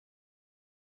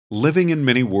Living in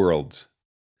many worlds.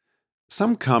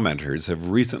 Some commenters have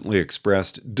recently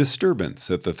expressed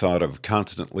disturbance at the thought of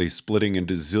constantly splitting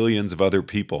into zillions of other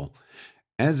people,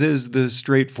 as is the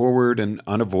straightforward and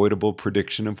unavoidable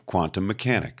prediction of quantum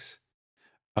mechanics.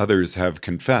 Others have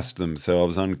confessed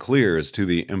themselves unclear as to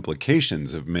the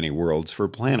implications of many worlds for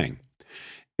planning.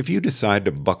 If you decide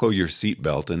to buckle your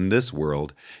seatbelt in this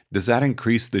world, does that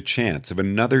increase the chance of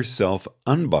another self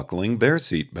unbuckling their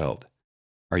seatbelt?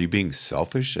 Are you being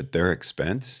selfish at their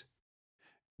expense?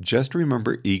 Just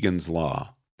remember Egan's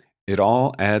Law. It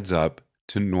all adds up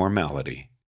to normality.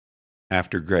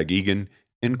 After Greg Egan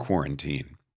in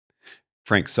Quarantine.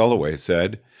 Frank Sulloway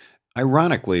said,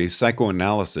 ironically,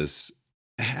 psychoanalysis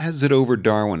has it over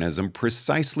Darwinism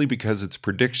precisely because its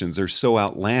predictions are so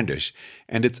outlandish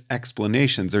and its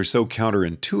explanations are so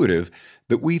counterintuitive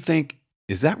that we think,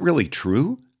 is that really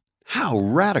true? How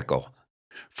radical!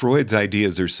 Freud's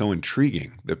ideas are so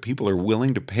intriguing that people are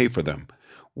willing to pay for them,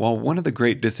 while one of the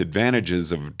great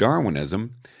disadvantages of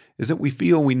Darwinism is that we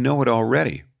feel we know it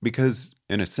already, because,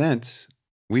 in a sense,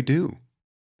 we do.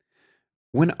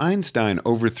 When Einstein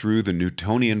overthrew the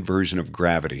Newtonian version of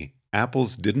gravity,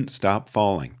 apples didn't stop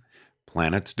falling.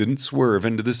 Planets didn't swerve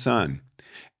into the sun.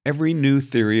 Every new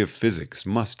theory of physics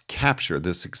must capture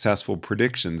the successful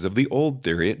predictions of the old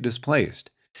theory it displaced.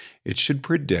 It should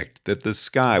predict that the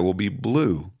sky will be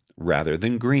blue rather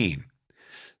than green.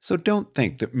 So don't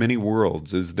think that many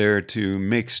worlds is there to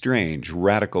make strange,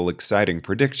 radical, exciting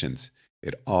predictions.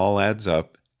 It all adds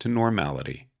up to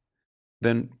normality.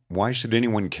 Then why should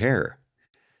anyone care?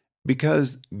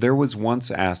 Because there was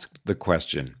once asked the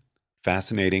question,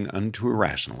 fascinating unto a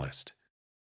rationalist,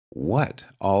 what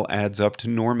all adds up to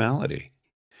normality?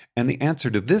 And the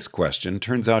answer to this question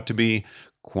turns out to be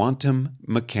quantum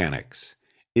mechanics.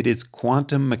 It is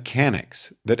quantum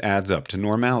mechanics that adds up to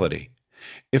normality.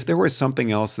 If there was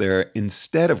something else there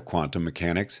instead of quantum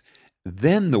mechanics,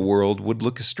 then the world would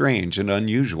look strange and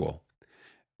unusual.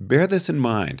 Bear this in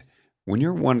mind. When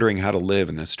you're wondering how to live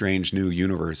in the strange new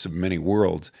universe of many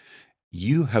worlds,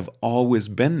 you have always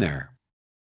been there.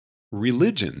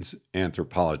 Religions,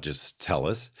 anthropologists tell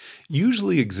us,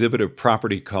 usually exhibit a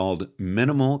property called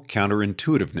minimal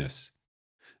counterintuitiveness.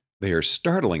 They are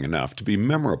startling enough to be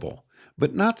memorable,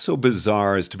 but not so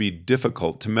bizarre as to be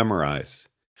difficult to memorize.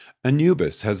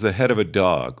 Anubis has the head of a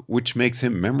dog, which makes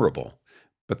him memorable,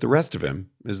 but the rest of him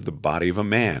is the body of a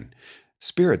man.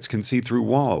 Spirits can see through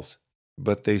walls,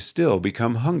 but they still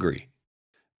become hungry.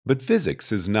 But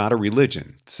physics is not a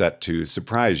religion set to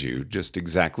surprise you just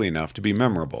exactly enough to be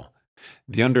memorable.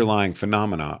 The underlying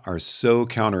phenomena are so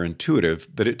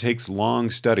counterintuitive that it takes long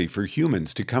study for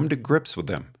humans to come to grips with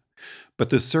them. But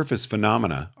the surface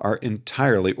phenomena are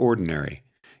entirely ordinary.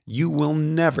 You will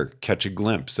never catch a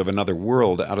glimpse of another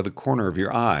world out of the corner of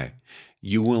your eye.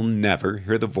 You will never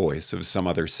hear the voice of some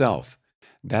other self.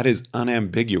 That is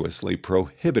unambiguously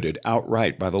prohibited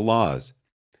outright by the laws.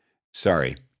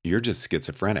 Sorry, you're just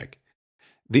schizophrenic.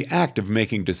 The act of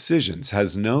making decisions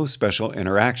has no special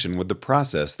interaction with the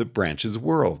process that branches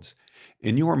worlds.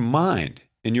 In your mind,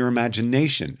 in your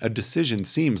imagination, a decision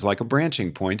seems like a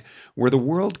branching point where the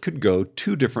world could go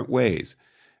two different ways,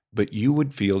 but you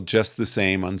would feel just the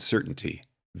same uncertainty,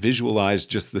 visualize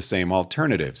just the same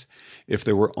alternatives, if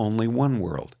there were only one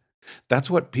world. That's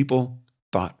what people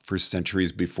thought for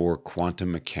centuries before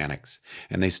quantum mechanics,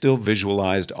 and they still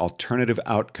visualized alternative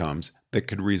outcomes that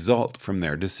could result from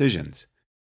their decisions.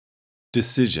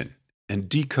 Decision and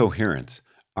decoherence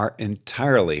are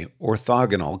entirely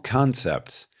orthogonal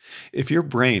concepts. If your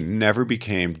brain never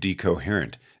became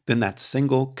decoherent, then that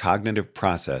single cognitive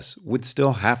process would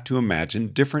still have to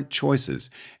imagine different choices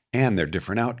and their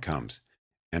different outcomes.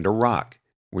 And a rock,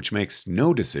 which makes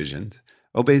no decisions,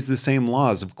 obeys the same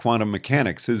laws of quantum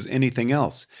mechanics as anything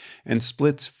else, and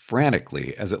splits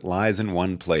frantically as it lies in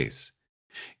one place.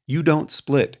 You don't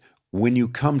split when you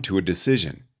come to a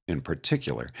decision, in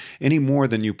particular, any more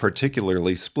than you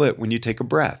particularly split when you take a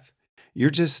breath. You're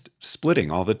just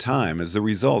splitting all the time as a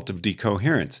result of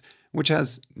decoherence, which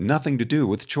has nothing to do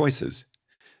with choices.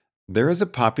 There is a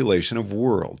population of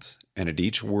worlds, and at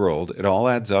each world it all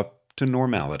adds up to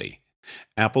normality.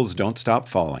 Apples don't stop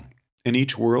falling. In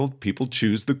each world, people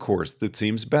choose the course that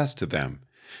seems best to them.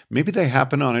 Maybe they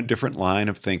happen on a different line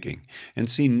of thinking and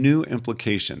see new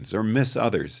implications or miss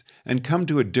others and come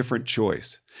to a different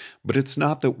choice. But it's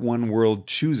not that one world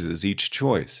chooses each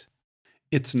choice.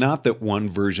 It's not that one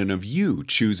version of you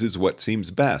chooses what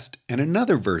seems best and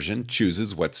another version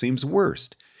chooses what seems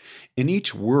worst. In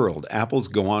each world, apples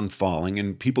go on falling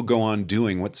and people go on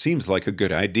doing what seems like a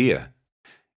good idea.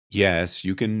 Yes,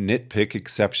 you can nitpick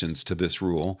exceptions to this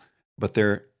rule, but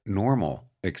they're normal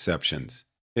exceptions.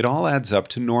 It all adds up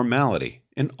to normality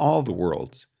in all the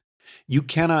worlds. You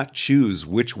cannot choose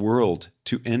which world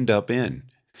to end up in.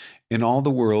 In all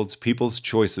the worlds, people's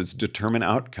choices determine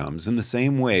outcomes in the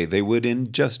same way they would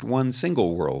in just one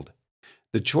single world.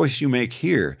 The choice you make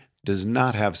here does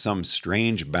not have some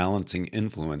strange balancing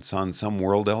influence on some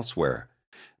world elsewhere.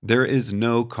 There is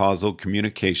no causal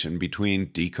communication between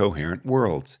decoherent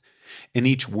worlds. In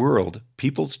each world,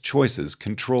 people's choices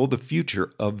control the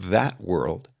future of that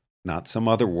world, not some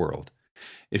other world.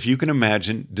 If you can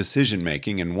imagine decision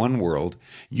making in one world,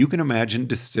 you can imagine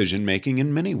decision making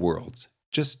in many worlds.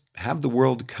 Just have the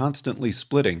world constantly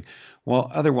splitting while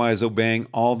otherwise obeying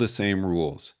all the same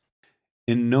rules.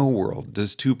 In no world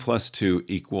does 2 plus 2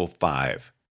 equal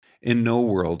 5. In no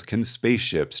world can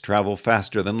spaceships travel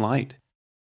faster than light.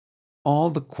 All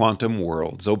the quantum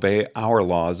worlds obey our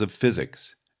laws of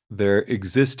physics. Their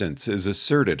existence is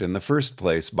asserted in the first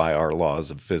place by our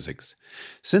laws of physics.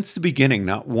 Since the beginning,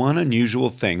 not one unusual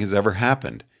thing has ever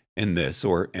happened, in this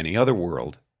or any other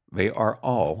world. They are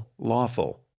all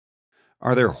lawful.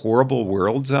 Are there horrible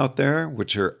worlds out there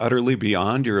which are utterly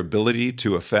beyond your ability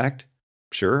to affect?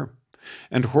 Sure.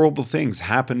 And horrible things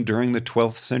happened during the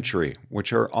 12th century,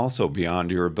 which are also beyond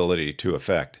your ability to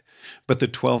affect. But the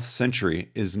 12th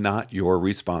century is not your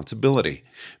responsibility,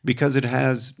 because it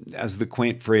has, as the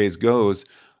quaint phrase goes,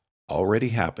 already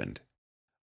happened.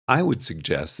 I would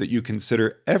suggest that you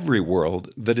consider every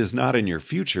world that is not in your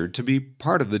future to be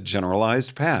part of the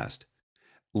generalized past.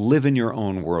 Live in your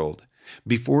own world.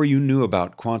 Before you knew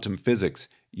about quantum physics,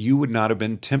 you would not have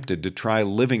been tempted to try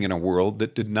living in a world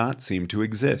that did not seem to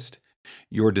exist.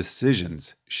 Your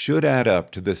decisions should add up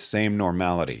to this same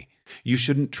normality. You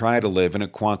shouldn't try to live in a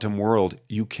quantum world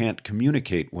you can't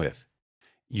communicate with.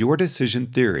 Your decision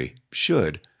theory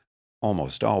should,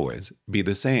 almost always, be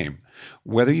the same,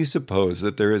 whether you suppose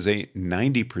that there is a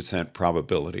 90%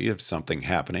 probability of something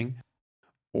happening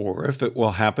or if it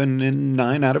will happen in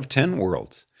 9 out of 10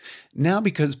 worlds. Now,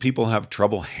 because people have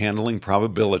trouble handling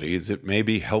probabilities, it may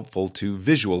be helpful to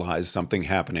visualize something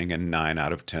happening in 9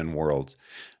 out of 10 worlds.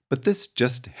 But this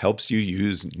just helps you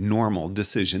use normal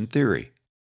decision theory.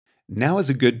 Now is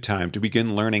a good time to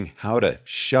begin learning how to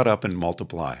shut up and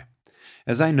multiply.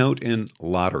 As I note in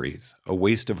Lotteries, A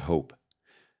Waste of Hope,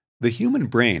 the human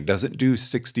brain doesn't do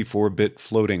 64-bit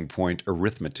floating point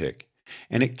arithmetic,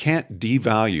 and it can't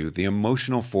devalue the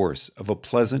emotional force of a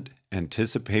pleasant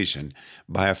anticipation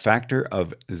by a factor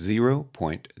of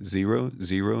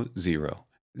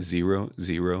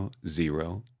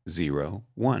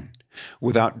 0.000000001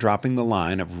 without dropping the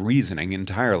line of reasoning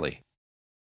entirely.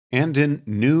 And in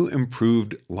New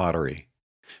Improved Lottery,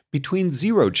 between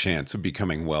zero chance of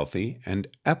becoming wealthy and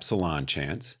epsilon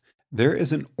chance, there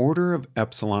is an order of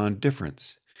epsilon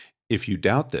difference. If you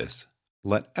doubt this,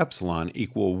 let epsilon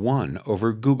equal 1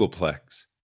 over googolplex.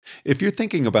 If you're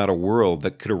thinking about a world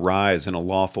that could arise in a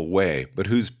lawful way, but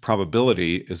whose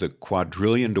probability is a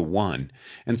quadrillion to 1,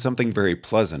 and something very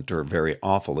pleasant or very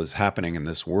awful is happening in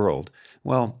this world,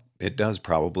 well, it does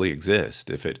probably exist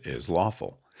if it is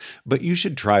lawful. But you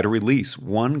should try to release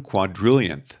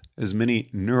 1/4,000,000th as many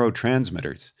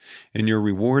neurotransmitters in your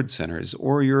reward centers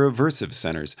or your aversive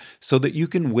centers so that you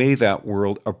can weigh that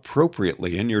world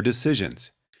appropriately in your decisions.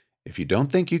 If you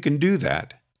don't think you can do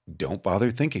that, don't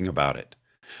bother thinking about it.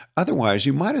 Otherwise,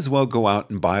 you might as well go out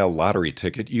and buy a lottery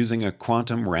ticket using a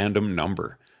quantum random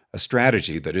number, a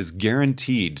strategy that is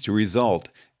guaranteed to result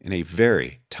in a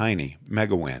very tiny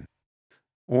mega win.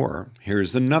 Or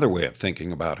here's another way of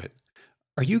thinking about it.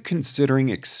 Are you considering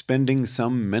expending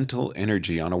some mental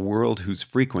energy on a world whose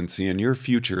frequency in your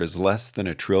future is less than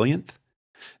a trillionth?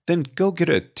 Then go get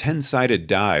a 10-sided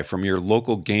die from your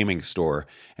local gaming store,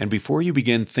 and before you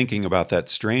begin thinking about that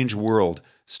strange world,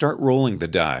 start rolling the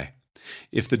die.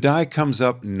 If the die comes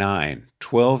up 9,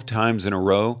 12 times in a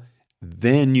row,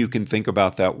 then you can think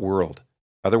about that world.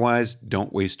 Otherwise,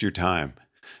 don't waste your time.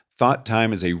 Thought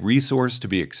time is a resource to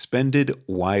be expended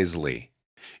wisely.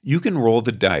 You can roll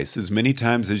the dice as many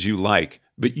times as you like,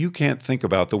 but you can't think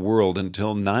about the world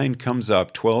until 9 comes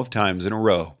up 12 times in a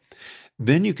row.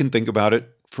 Then you can think about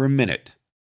it for a minute.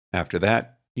 After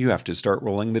that, you have to start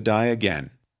rolling the die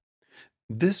again.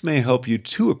 This may help you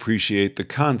to appreciate the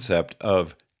concept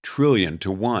of trillion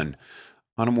to 1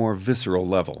 on a more visceral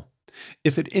level.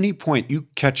 If at any point you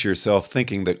catch yourself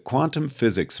thinking that quantum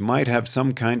physics might have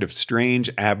some kind of strange,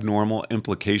 abnormal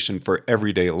implication for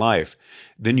everyday life,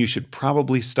 then you should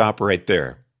probably stop right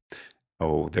there.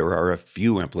 Oh, there are a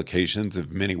few implications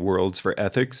of many worlds for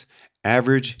ethics.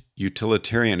 Average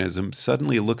utilitarianism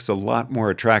suddenly looks a lot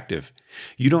more attractive.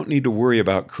 You don't need to worry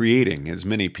about creating as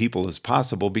many people as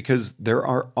possible because there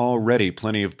are already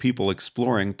plenty of people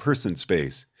exploring person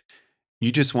space.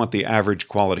 You just want the average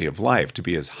quality of life to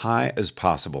be as high as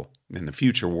possible in the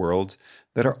future worlds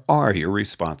that are your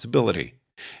responsibility.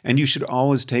 And you should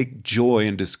always take joy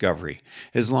in discovery,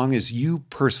 as long as you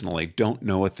personally don't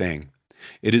know a thing.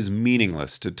 It is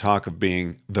meaningless to talk of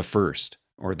being the first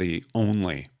or the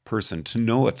only person to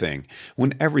know a thing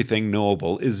when everything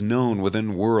knowable is known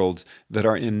within worlds that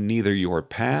are in neither your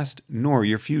past nor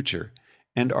your future,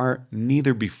 and are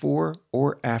neither before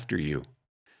or after you.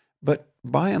 But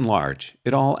by and large,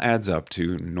 it all adds up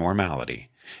to normality.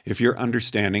 If your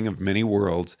understanding of many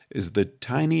worlds is the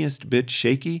tiniest bit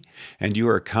shaky, and you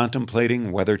are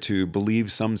contemplating whether to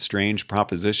believe some strange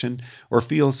proposition, or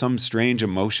feel some strange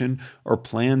emotion, or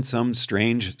plan some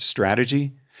strange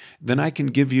strategy, then I can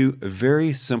give you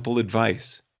very simple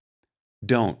advice.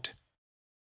 Don't.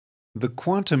 The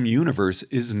quantum universe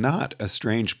is not a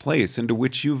strange place into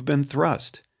which you've been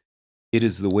thrust. It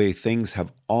is the way things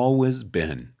have always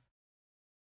been.